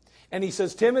 And he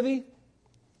says, Timothy,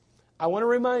 I want to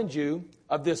remind you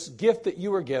of this gift that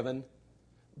you were given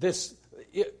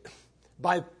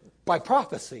by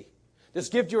prophecy. This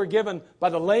gift you were given by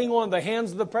the laying on of the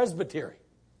hands of the presbytery.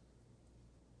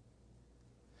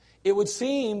 It would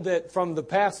seem that from the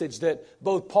passage that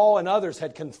both Paul and others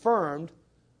had confirmed,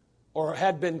 or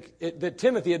that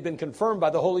Timothy had been confirmed by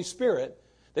the Holy Spirit,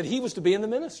 that he was to be in the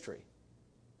ministry.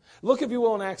 Look, if you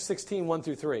will, in Acts 16, 1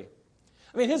 through 3.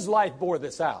 I mean, his life bore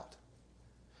this out.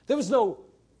 There was no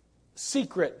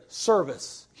secret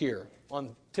service here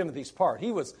on Timothy's part.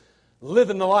 He was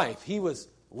living the life. He was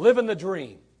living the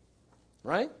dream.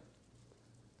 Right?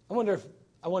 I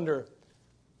wonder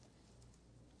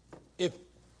if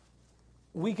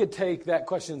we could take that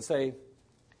question and say,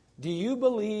 do you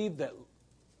believe that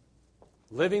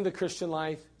living the Christian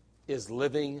life is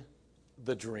living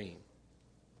the dream?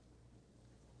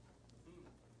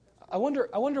 I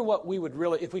wonder what we would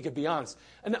really, if we could be honest.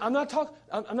 And I'm not talking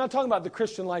about the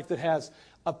Christian life that has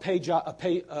a job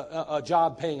paying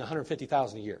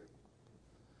 $150,000 a year.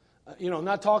 I'm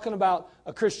not talking about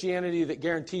a Christianity that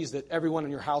guarantees that everyone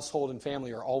in your household and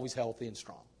family are always healthy and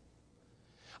strong.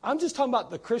 I'm just talking about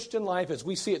the Christian life as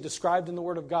we see it described in the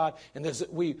Word of God and as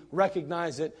we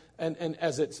recognize it and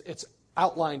as it's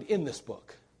outlined in this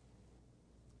book.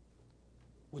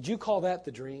 Would you call that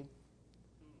the dream?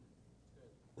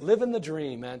 Living the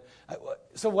dream, man.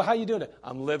 So how are you doing it?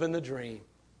 I'm living the dream.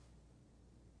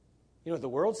 You know what the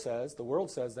world says? The world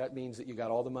says that means that you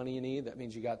got all the money you need. That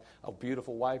means you got a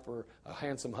beautiful wife or a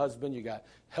handsome husband. You got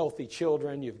healthy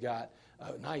children. You've got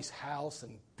a nice house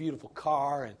and beautiful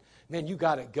car. And, man, you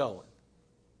got it going.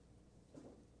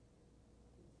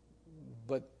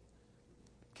 But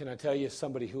can I tell you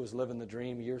somebody who was living the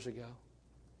dream years ago?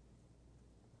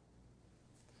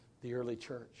 The early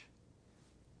church.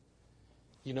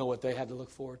 You know what they had to look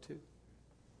forward to?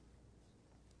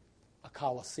 A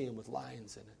Colosseum with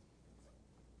lions in it.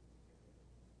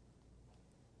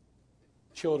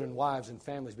 Children, wives, and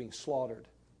families being slaughtered.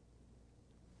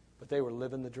 But they were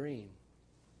living the dream.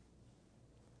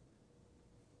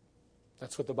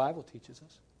 That's what the Bible teaches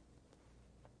us.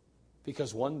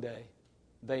 Because one day,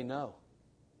 they know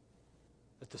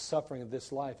that the suffering of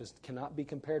this life cannot be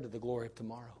compared to the glory of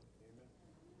tomorrow.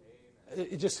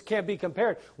 It just can't be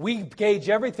compared. We gauge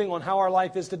everything on how our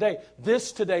life is today.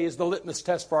 This today is the litmus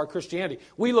test for our Christianity.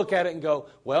 We look at it and go,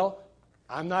 well,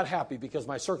 I'm not happy because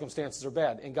my circumstances are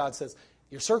bad. And God says,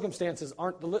 your circumstances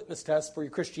aren't the litmus test for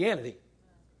your Christianity.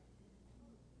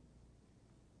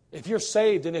 If you're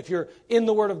saved and if you're in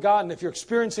the Word of God and if you're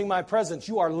experiencing my presence,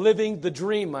 you are living the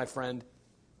dream, my friend.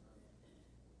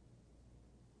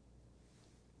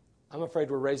 I'm afraid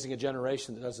we're raising a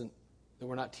generation that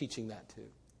we're not teaching that to.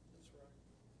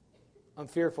 I'm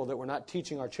fearful that we're not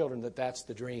teaching our children that that's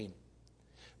the dream.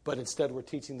 But instead we're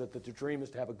teaching that the dream is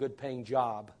to have a good paying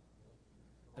job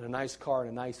and a nice car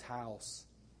and a nice house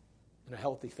and a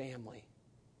healthy family.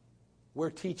 We're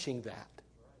teaching that.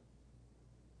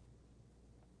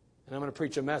 And I'm going to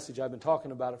preach a message. I've been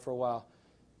talking about it for a while.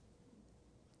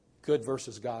 Good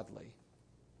versus godly.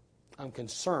 I'm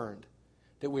concerned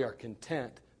that we are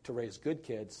content to raise good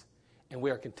kids and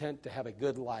we are content to have a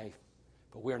good life.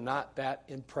 But we are not that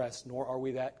impressed, nor are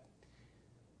we that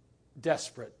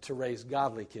desperate to raise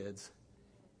godly kids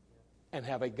and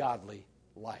have a godly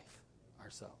life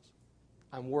ourselves.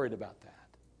 I'm worried about that.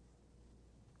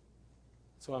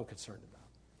 That's what I'm concerned about.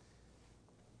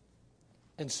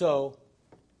 And so,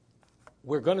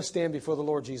 we're going to stand before the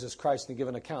Lord Jesus Christ and give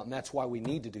an account, and that's why we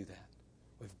need to do that.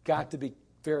 We've got to be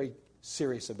very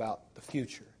serious about the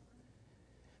future.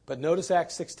 But notice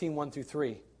Acts 16, 1 through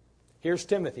 3. Here's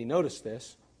Timothy. Notice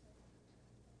this.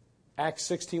 Acts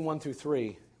 16, 1 through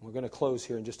 3. We're going to close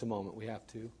here in just a moment. We have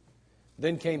to.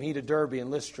 Then came he to Derbe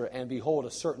and Lystra, and behold,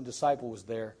 a certain disciple was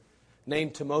there,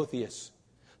 named Timotheus,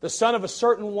 the son of a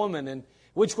certain woman, and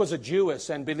which was a Jewess,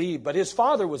 and believed. But his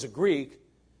father was a Greek,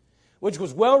 which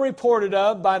was well reported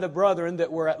of by the brethren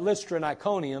that were at Lystra and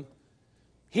Iconium.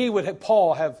 Him would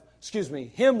Paul have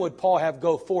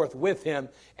go forth with him,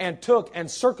 and took and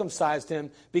circumcised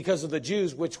him because of the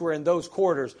Jews which were in those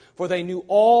quarters, for they knew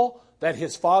all that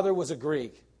his father was a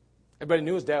Greek. Everybody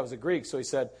knew his dad was a Greek, so he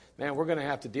said, man, we're going to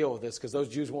have to deal with this because those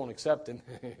Jews won't accept him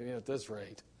at this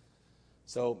rate.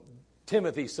 So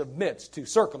Timothy submits to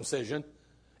circumcision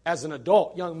as an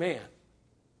adult young man.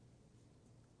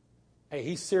 Hey,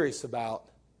 he's serious about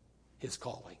his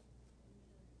calling.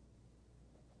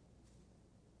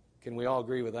 Can we all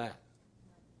agree with that?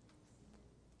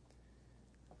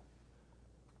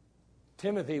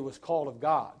 Timothy was called of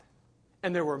God.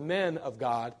 And there were men of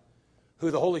God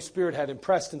who the Holy Spirit had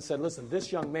impressed and said, listen,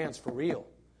 this young man's for real.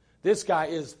 This guy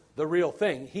is the real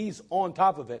thing. He's on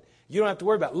top of it. You don't have to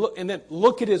worry about it. Look, and then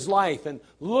look at his life and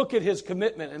look at his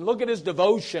commitment and look at his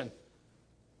devotion.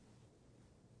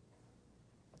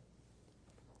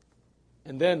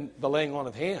 And then the laying on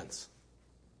of hands.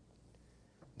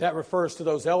 That refers to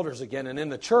those elders again. And in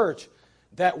the church,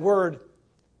 that word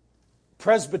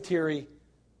presbytery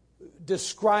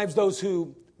describes those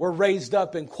who were raised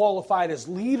up and qualified as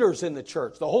leaders in the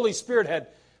church. The Holy Spirit had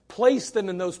placed them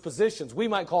in those positions. We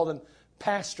might call them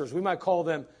pastors. We might call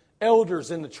them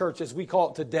elders in the church as we call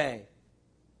it today.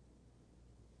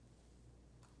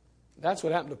 That's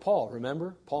what happened to Paul,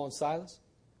 remember? Paul and Silas?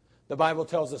 The Bible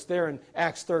tells us there in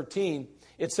Acts 13,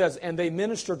 it says, and they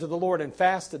ministered to the Lord and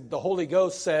fasted. The Holy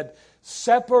Ghost said,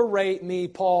 separate me,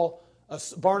 Paul,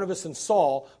 Barnabas and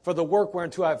Saul, for the work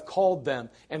whereunto I have called them.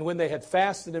 And when they had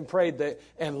fasted and prayed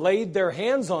and laid their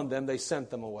hands on them, they sent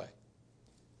them away.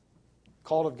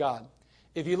 Called of God.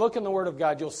 If you look in the Word of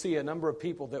God, you'll see a number of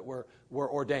people that were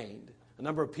ordained. A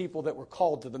number of people that were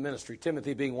called to the ministry,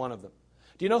 Timothy being one of them.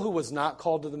 Do you know who was not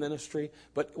called to the ministry,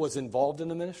 but was involved in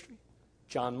the ministry?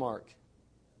 John Mark.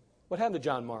 What happened to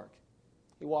John Mark?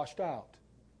 He washed out.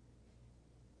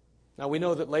 Now we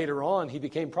know that later on he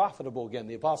became profitable again.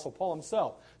 The Apostle Paul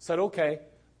himself said, okay,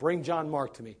 bring John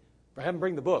Mark to me. Have him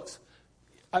bring the books.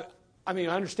 I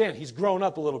understand he's grown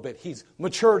up a little bit. He's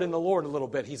matured in the Lord a little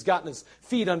bit. He's gotten his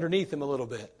feet underneath him a little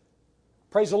bit.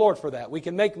 Praise the Lord for that. We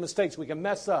can make mistakes. We can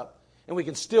mess up. And we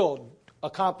can still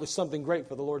accomplish something great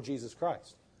for the Lord Jesus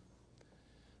Christ.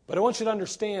 But I want you to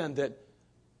understand that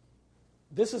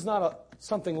this is not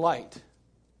something light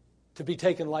to be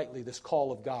taken lightly, this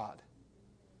call of God,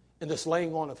 and this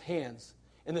laying on of hands,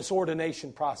 and this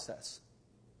ordination process.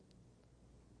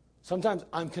 Sometimes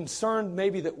I'm concerned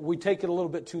maybe that we take it a little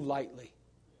bit too lightly.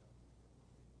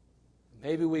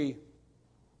 Maybe we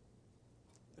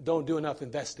don't do enough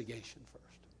investigation first.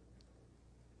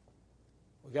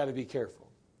 We've got to be careful.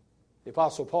 The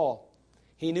Apostle Paul,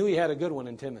 he knew he had a good one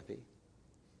in Timothy.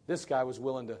 This guy was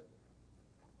willing to,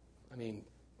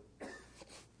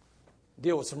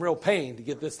 deal with some real pain to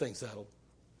get this thing settled.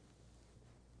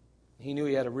 He knew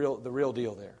he had the real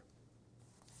deal there.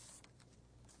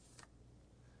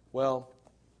 Well,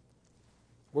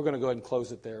 we're going to go ahead and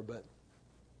close it there, but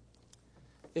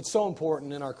it's so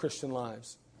important in our Christian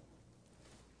lives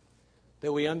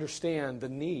that we understand the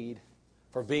need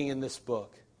for being in this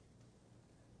book,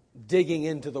 digging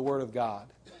into the Word of God.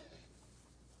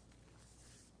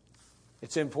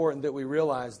 It's important that we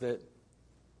realize that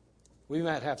we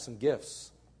might have some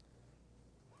gifts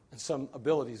and some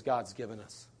abilities God's given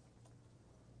us.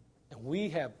 And we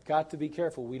have got to be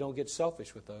careful we don't get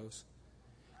selfish with those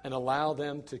and allow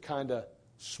them to kind of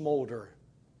smolder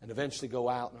and eventually go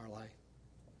out in our life.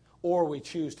 Or we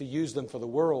choose to use them for the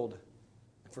world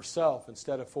and for self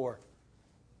instead of for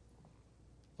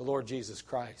the Lord Jesus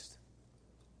Christ.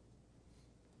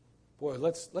 Boy,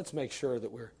 let's make sure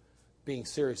that we're being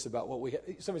serious about what we have.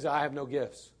 Somebody says, I have no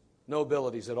gifts, no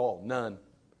abilities at all, none.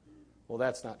 Well,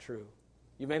 that's not true.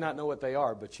 You may not know what they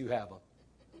are, but you have them.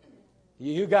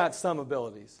 You got some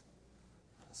abilities.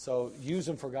 So use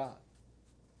them for God.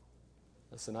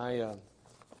 Listen, I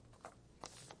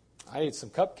ate some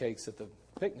cupcakes at the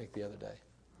picnic the other day.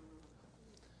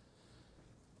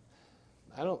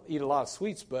 I don't eat a lot of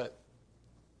sweets, but,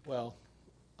 well,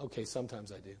 okay,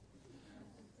 sometimes I do.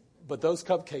 But those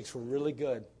cupcakes were really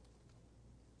good.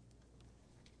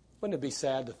 Wouldn't it be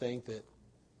sad to think that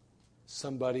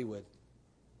somebody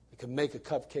could make a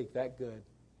cupcake that good,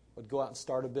 would go out and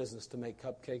start a business to make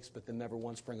cupcakes, but then never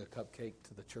once bring a cupcake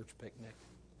to the church picnic?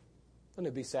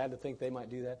 Wouldn't it be sad to think they might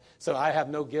do that? So I have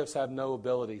no gifts, I have no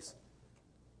abilities.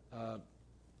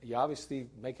 You obviously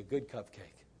make a good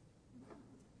cupcake.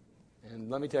 And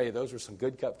let me tell you, those were some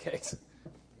good cupcakes.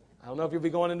 I don't know if you'll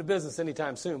be going into business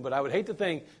anytime soon, but I would hate to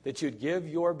think that you'd give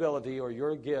your ability or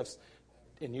your gifts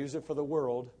and use it for the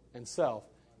world and self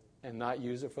and not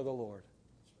use it for the Lord.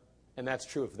 And that's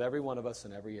true of every one of us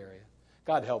in every area.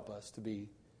 God help us to be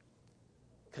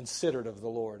considerate of the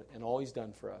Lord and all He's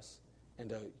done for us and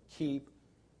to keep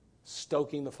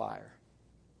stoking the fire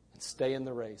and stay in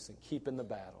the race and keep in the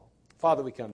battle. Father, we come